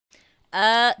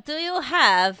Do you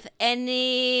have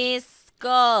any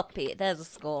scorpion? There's a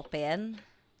scorpion.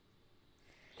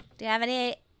 Do you have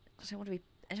any? I don't want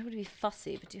to be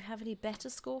fussy, but do you have any better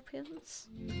scorpions?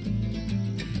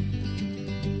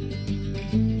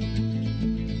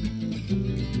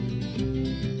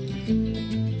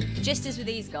 Gist is with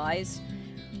these guys,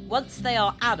 once they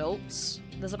are adults,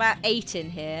 there's about 8 in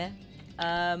here.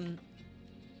 So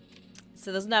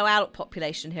there's no adult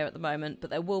population here at the moment, but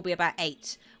there will be about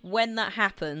 8. When that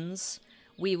happens,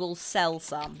 we will sell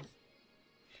some.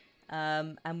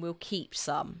 And we'll keep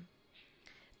some.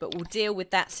 But we'll deal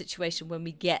with that situation when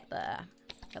we get there.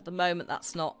 At the moment,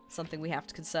 that's not something we have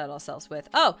to concern ourselves with.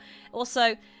 Oh,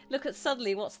 also, look at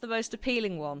suddenly what's the most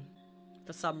appealing one.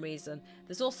 For some reason.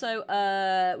 There's also,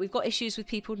 we've got issues with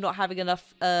people not having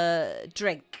enough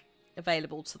drink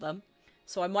available to them.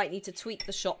 So I might need to tweak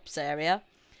the shops area.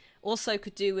 Also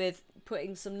could do with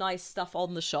putting some nice stuff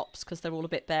on the shops because they're all a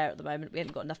bit bare at the moment. We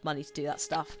haven't got enough money to do that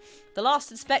stuff. The last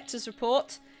inspector's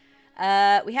report.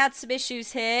 We had some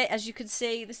issues here. As you can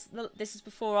see, this is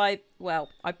before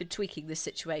I've been tweaking this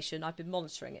situation. I've been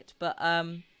monitoring it. But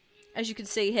as you can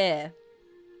see here,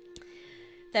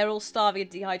 they're all starving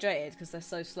and dehydrated because they're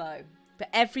so slow. But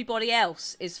everybody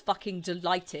else is fucking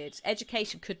delighted.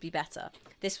 Education could be better.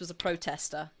 This was a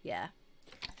protester, yeah.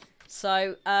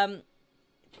 So,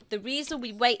 the reason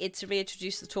we waited to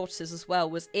reintroduce the tortoises as well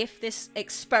was if this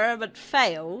experiment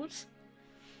failed,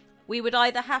 we would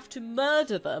either have to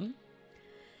murder them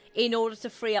in order to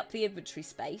free up the inventory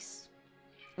space,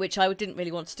 which I didn't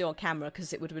really want to do on camera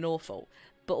because it would have been awful.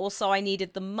 But also I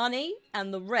needed the money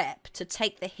and the rep to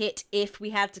take the hit if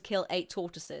we had to kill 8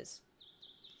 tortoises.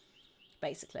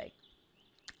 Basically.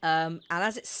 And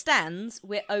as it stands,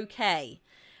 we're okay.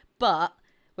 But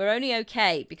we're only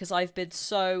okay because I've been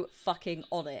so fucking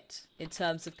on it in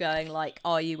terms of going like,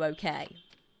 are you okay?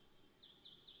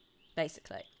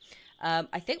 Basically.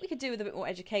 I think we could do with a bit more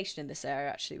education in this area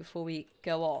actually before we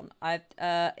go on.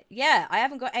 Yeah, I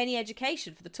haven't got any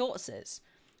education for the tortoises.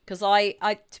 Because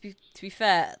to be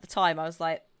fair, at the time, I was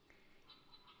like,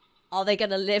 are they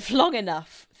going to live long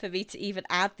enough for me to even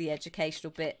add the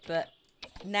educational bit? But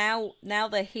now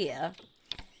they're here.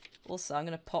 Also, I'm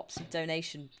going to pop some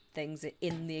donation things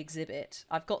in the exhibit.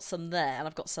 I've got some there, and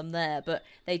I've got some there, but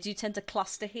they do tend to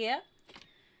cluster here.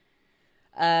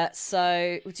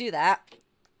 So, we'll do that.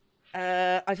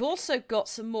 I've also got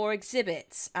some more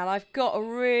exhibits, and I've got a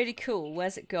really cool...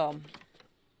 Where's it gone?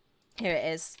 Here it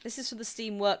is. This is from the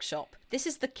Steam Workshop. This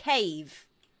is the cave.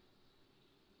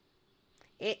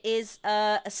 It is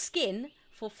a skin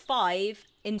for 5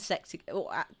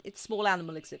 small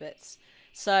animal exhibits.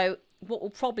 So what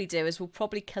we'll probably do is we'll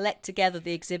probably collect together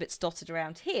the exhibits dotted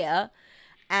around here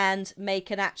and make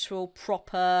an actual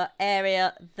proper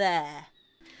area there.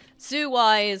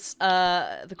 Zoo-wise,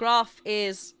 the graph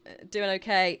is doing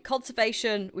okay.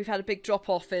 Conservation, we've had a big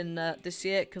drop-off in this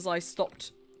year because I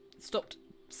stopped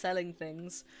selling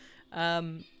things.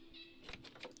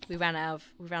 We ran out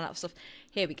of stuff.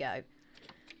 Here we go.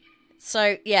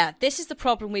 So yeah, this is the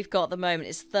problem we've got at the moment.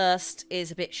 Is thirst is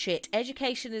a bit shit.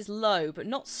 Education is low, but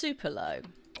not super low.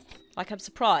 Like, I'm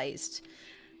surprised,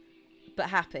 but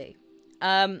happy.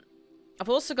 I've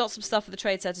also got some stuff for the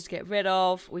trade centre to get rid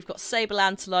of. We've got sable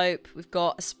antelope. We've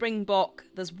got a springbok.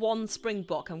 There's 1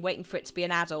 springbok. I'm waiting for it to be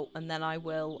an adult, and then I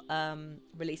will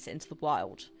release it into the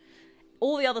wild.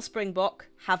 All the other springbok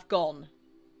have gone.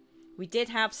 We did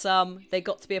have some. They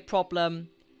got to be a problem.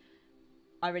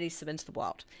 I released them into the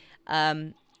wild.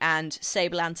 And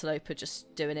sable antelope are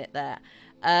just doing it there.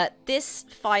 This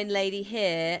fine lady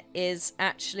here is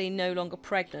actually no longer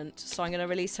pregnant, so I'm going to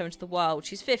release her into the wild.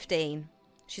 She's 15.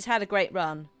 She's had a great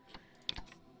run.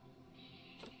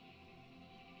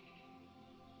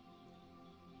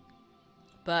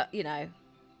 But, you know,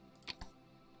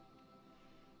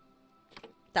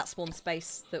 that's one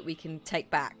space that we can take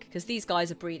back. Because these guys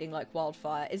are breeding like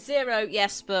wildfire. It's 0,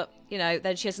 yes, but, you know,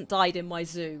 then she hasn't died in my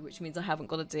zoo, which means I haven't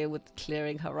got to deal with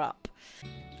clearing her up.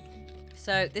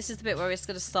 So this is the bit where we're just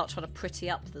going to start trying to pretty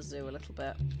up the zoo a little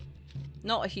bit.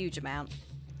 Not a huge amount.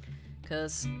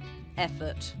 Because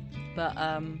effort. But,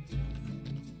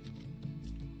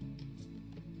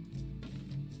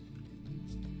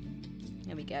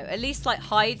 there we go. At least, like,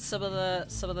 hide some of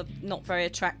the not very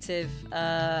attractive,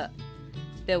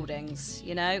 buildings,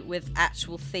 you know, with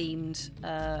actual themed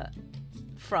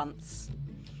fronts.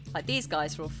 Like, these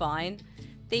guys are all fine.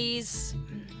 These,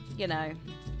 you know,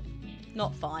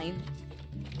 not fine.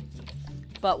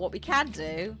 But what we can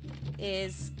do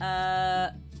is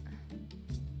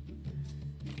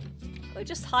we'll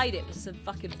just hide it with some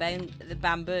fucking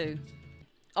bamboo.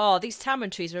 Oh, these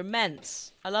tamarind trees are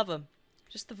immense. I love them.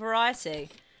 Just the variety.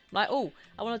 Like, oh,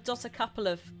 I want to dot a couple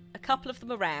of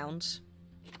them around.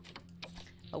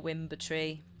 A wimber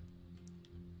tree.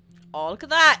 Oh, look at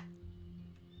that!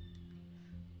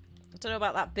 I don't know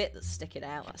about that bit that's sticking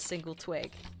out, that single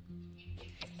twig.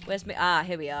 Where's me? Ah,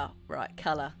 here we are. Right,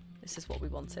 colour. This is what we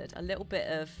wanted. A little bit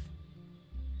of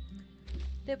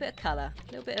colour.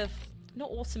 A little bit of,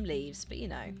 not autumn leaves, but you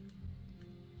know.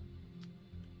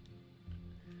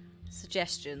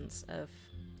 Suggestions of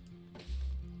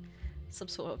some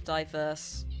sort of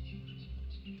diverse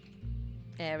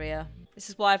area. This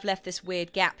is why I've left this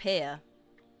weird gap here.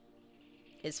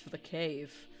 Is for the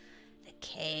cave. The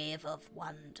Cave of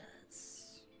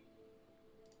Wonders.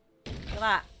 Look at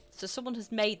that. So someone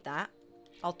has made that.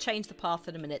 I'll change the path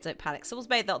in a minute, don't panic. Someone's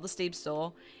made that on the Steam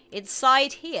store.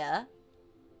 Inside here,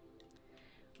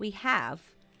 we have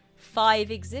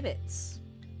 5 exhibits.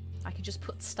 I can just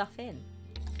put stuff in.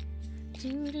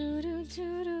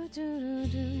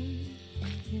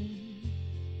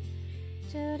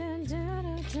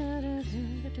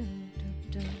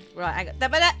 Right, hang on.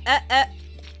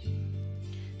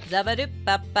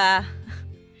 Zabadoo-ba-ba.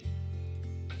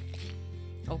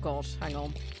 Oh god, hang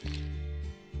on.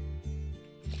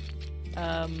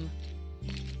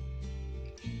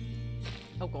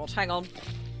 Oh god, hang on.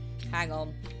 Hang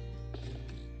on.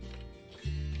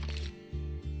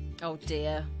 Oh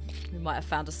dear. We might have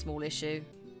found a small issue.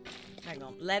 Hang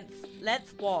on.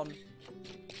 Length 1.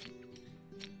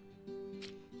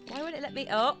 Why won't it let me?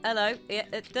 Oh, hello.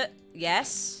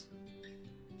 Yes.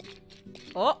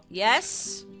 Oh,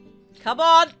 yes. Come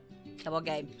on. Come on,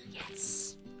 game.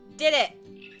 Yes. Did it.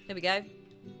 There we go.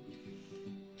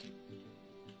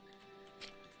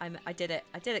 I did it.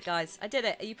 I did it, guys. I did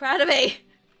it. Are you proud of me?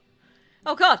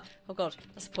 Oh, God. Oh, God.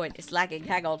 That's the point. It's lagging.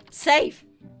 Hang on. Save.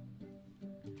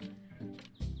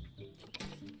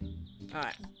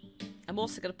 Alright. I'm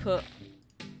also going to put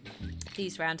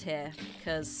these round here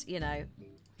because, you know,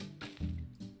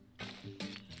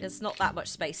 there's not that much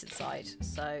space inside.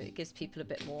 So it gives people a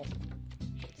bit more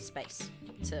space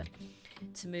to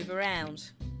move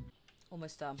around.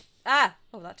 Almost done. Ah!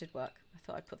 Oh, that did work. I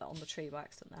thought I'd put that on the tree by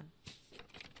accident then.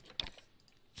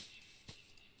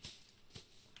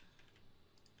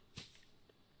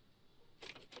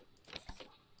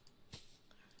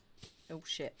 Oh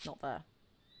shit, not there.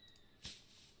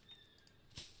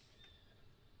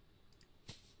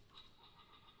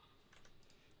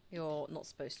 You're not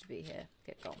supposed to be here.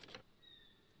 Get gone.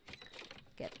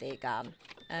 Get thee gone.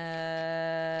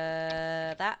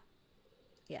 That.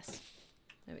 Yes.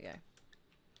 There we go.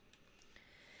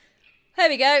 There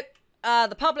we go.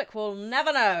 The public will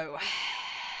never know.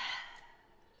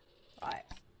 Right.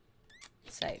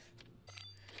 Save.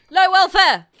 Low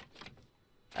welfare!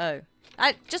 Oh.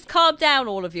 Just calm down,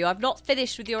 all of you. I've not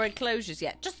finished with your enclosures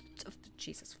yet. Just...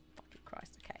 Jesus fucking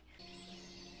Christ. Okay.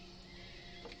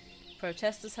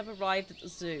 Protesters have arrived at the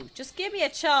zoo. Just give me a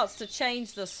chance to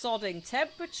change the sodding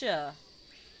temperature.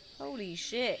 Holy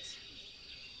shit.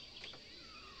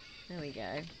 There we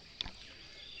go.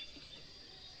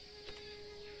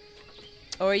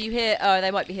 Or are you here? Oh, they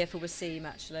might be here for Wasim,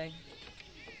 actually.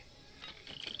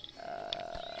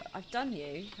 I've done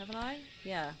you, haven't I?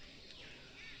 Yeah.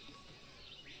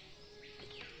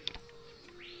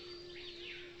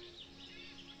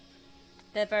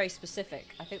 They're very specific.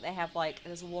 I think they have, like,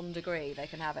 there's a 1 degree they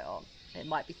can have it on. It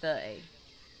might be 30.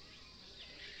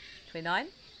 29?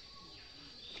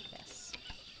 Yes.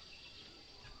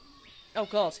 Oh,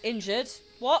 God. Injured.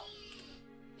 What?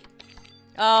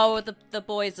 Oh, the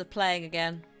boys are playing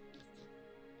again.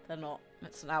 They're not.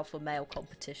 It's an alpha male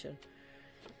competition.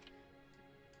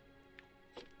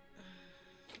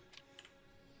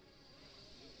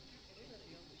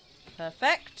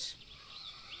 Perfect.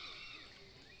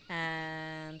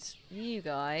 And you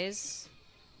guys.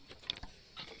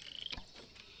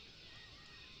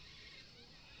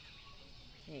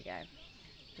 Here you go.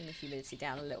 Bring the humidity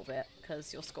down a little bit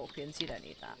because you're scorpions. You don't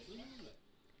need that.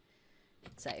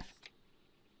 Save.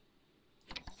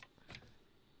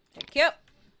 Thank you.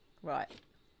 Right.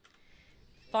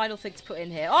 Final thing to put in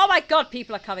here. Oh my god,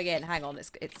 people are coming in. Hang on,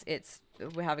 it's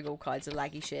we're having all kinds of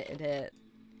laggy shit in here.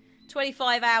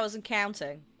 25 hours and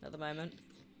counting at the moment.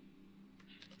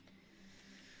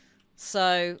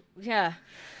 So, yeah.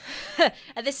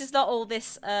 And this is not all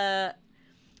this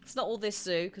it's not all this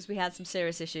zoo because we had some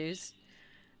serious issues.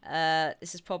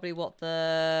 This is probably what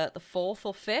the 4th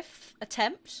or 5th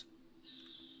attempt.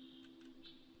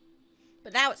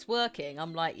 But now it's working.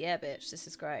 I'm like, yeah, bitch, this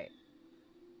is great.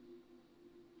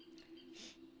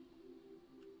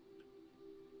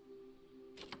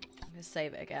 I'm gonna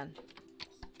save it again.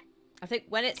 I think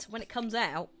when it comes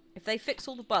out, if they fix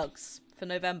all the bugs for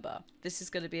November, this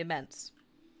is going to be immense.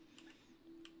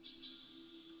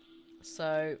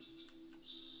 So,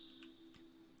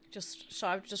 shall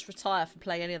I just retire from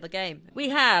playing any other game? We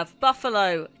have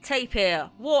buffalo, tapir,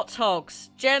 warthogs,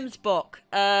 gemsbok,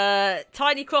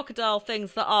 tiny crocodile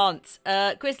things that aren't,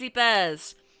 grizzly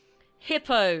bears,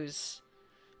 hippos,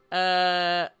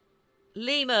 lemurs,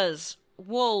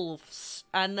 wolves,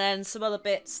 and then some other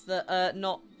bits that are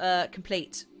not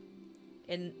complete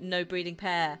in no breeding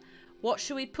pair. What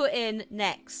should we put in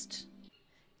next?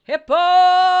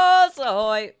 Hippos!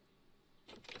 Ahoy!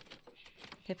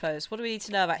 Hippos. What do we need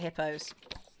to know about hippos?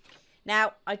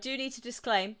 Now, I do need to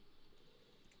disclaim,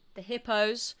 the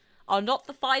hippos are not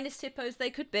the finest hippos they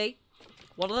could be.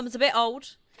 One of them is a bit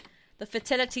old. The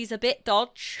fertility's a bit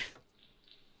dodge.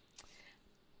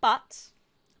 But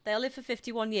they'll live for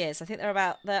 51 years. I think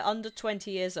they're under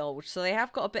 20 years old. So they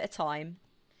have got a bit of time.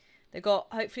 They've got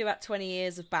hopefully about 20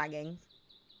 years of banging.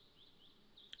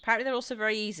 Apparently they're also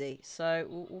very easy. So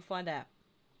we'll find out.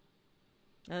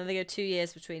 And then they go 2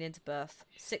 years between interbirth.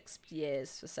 6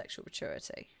 years for sexual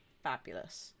maturity.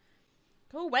 Fabulous.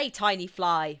 Go away, tiny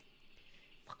fly.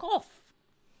 Fuck off.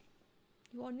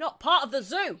 You are not part of the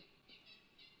zoo.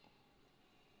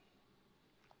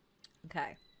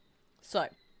 Okay. So.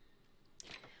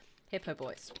 Hippo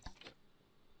boys.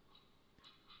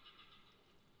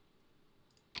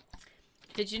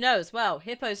 Did you know as well,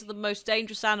 hippos are the most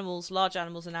dangerous animals, large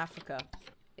animals in Africa.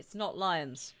 It's not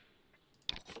lions.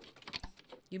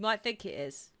 You might think it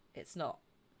is. It's not.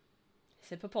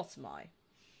 It's hippopotami.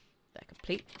 They're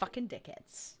complete fucking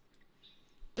dickheads.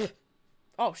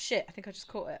 Oh shit, I think I just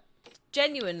caught it.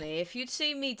 Genuinely, if you'd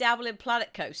seen me dabble in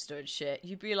Planet Coaster and shit,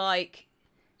 you'd be like,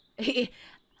 are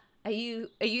you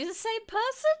the same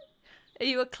person? Are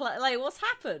you like, what's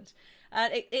happened?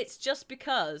 And it's just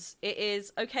because it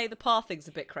is, okay, the pathing's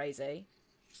a bit crazy.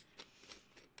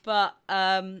 But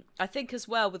I think as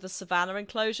well with the savannah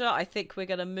enclosure, I think we're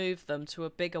going to move them to a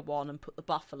bigger one and put the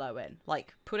buffalo in.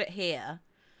 Like, put it here.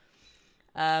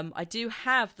 I do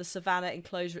have the savannah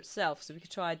enclosure itself, so we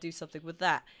could try and do something with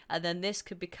that. And then this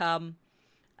could become...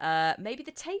 maybe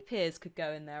the tapirs could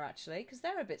go in there, actually, because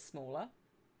they're a bit smaller.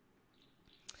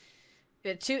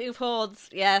 Bit tooty of horns.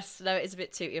 Yes, no, it is a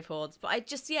bit tooty of horns. But I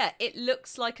just, yeah, it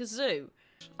looks like a zoo.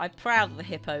 I'm proud of the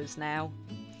hippos now.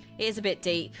 It is a bit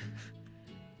deep.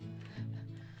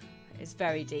 It's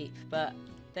very deep, but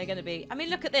they're going to be... I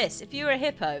mean, look at this. If you were a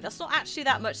hippo, that's not actually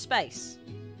that much space.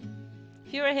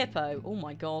 If you were a hippo, oh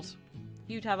my god,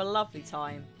 you'd have a lovely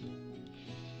time.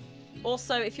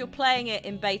 Also, if you're playing it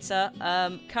in beta,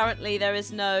 currently there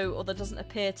is no, or there doesn't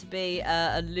appear to be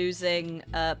a losing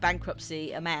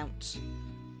bankruptcy amount.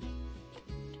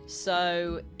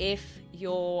 So if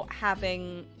you're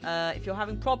having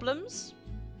problems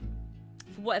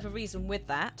for whatever reason with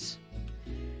that,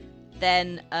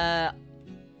 then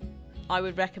I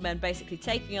would recommend basically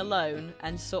taking a loan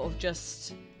and sort of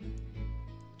just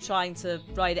trying to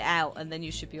ride it out, and then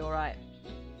you should be alright.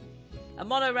 A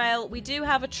monorail, we do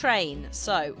have a train.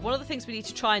 So, one of the things we need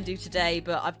to try and do today,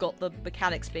 but I've got the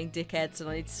mechanics being dickheads and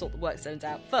I need to sort the work zones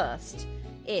out first,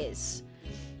 is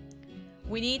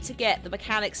we need to get the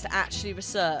mechanics to actually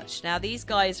research. Now, these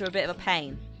guys are a bit of a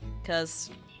pain,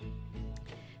 because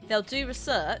they'll do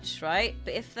research, right?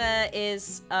 But if there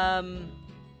is,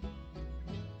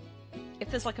 if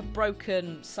there's like a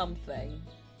broken something,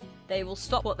 they will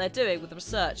stop what they're doing with the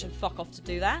research and fuck off to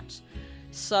do that.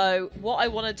 So what I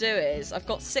want to do is, I've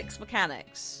got 6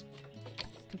 mechanics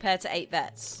compared to 8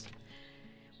 vets.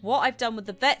 What I've done with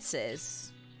the vets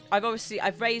is,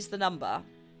 I've raised the number.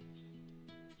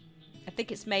 I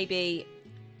think it's maybe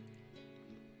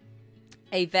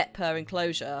a vet per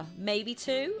enclosure, maybe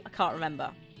 2, I can't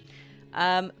remember.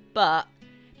 But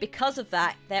because of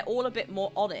that, they're all a bit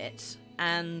more on it,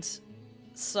 and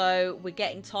so we're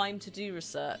getting time to do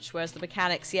research, whereas the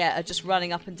mechanics, yeah, are just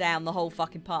running up and down the whole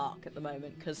fucking park at the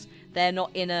moment, because they're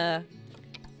not in a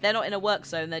work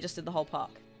zone, they're just in the whole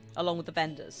park, along with the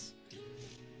vendors.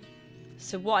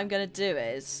 So what I'm going to do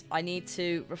is, I need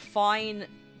to refine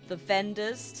the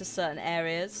vendors to certain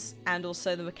areas, and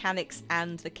also the mechanics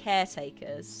and the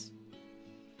caretakers,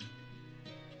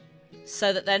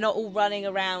 so that they're not all running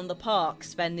around the park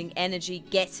spending energy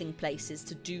getting places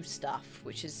to do stuff,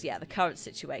 which is, yeah, the current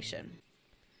situation.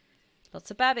 Lots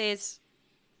of babbies.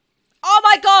 Oh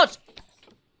my god!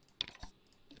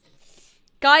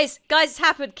 Guys, it's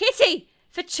happened. Kitty!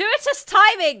 Fortuitous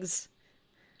timings!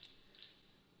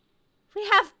 We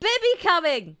have Bibby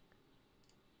coming!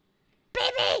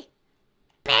 Bibby!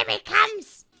 Bibby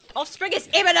comes! Offspring is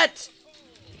imminent!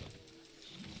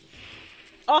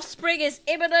 Offspring is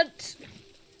imminent!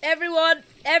 Everyone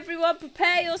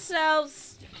prepare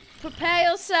yourselves! Prepare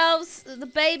yourselves. The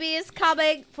baby is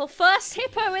coming for first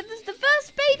hippo in the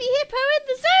first baby hippo in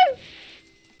the zoo.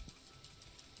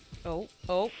 Oh,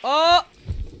 oh, oh.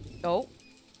 Oh.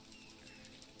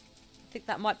 I think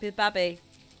that might be the babby.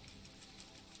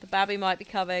 The babby might be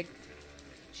coming.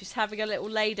 She's having a little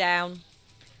lay down.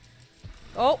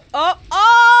 Oh, oh,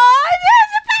 oh!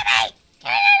 There's a babby!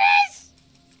 Here it is!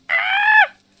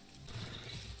 Ah!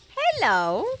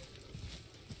 Hello.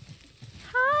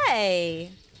 Hi.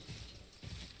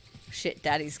 Shit,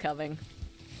 Daddy's coming.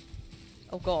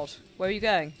 Oh God, where are you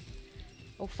going?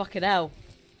 Oh fucking hell.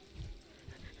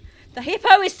 The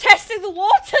hippo is testing the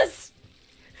waters!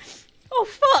 Oh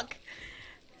fuck!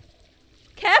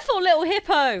 Careful, little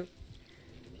hippo!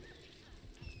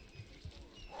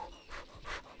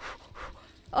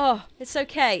 Oh, it's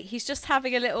okay. He's just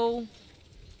having a little...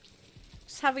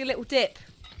 Just having a little dip.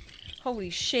 Holy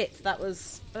shit, that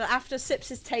was... After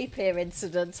Sips' tapir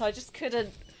incident, I just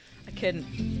couldn't... I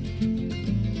couldn't.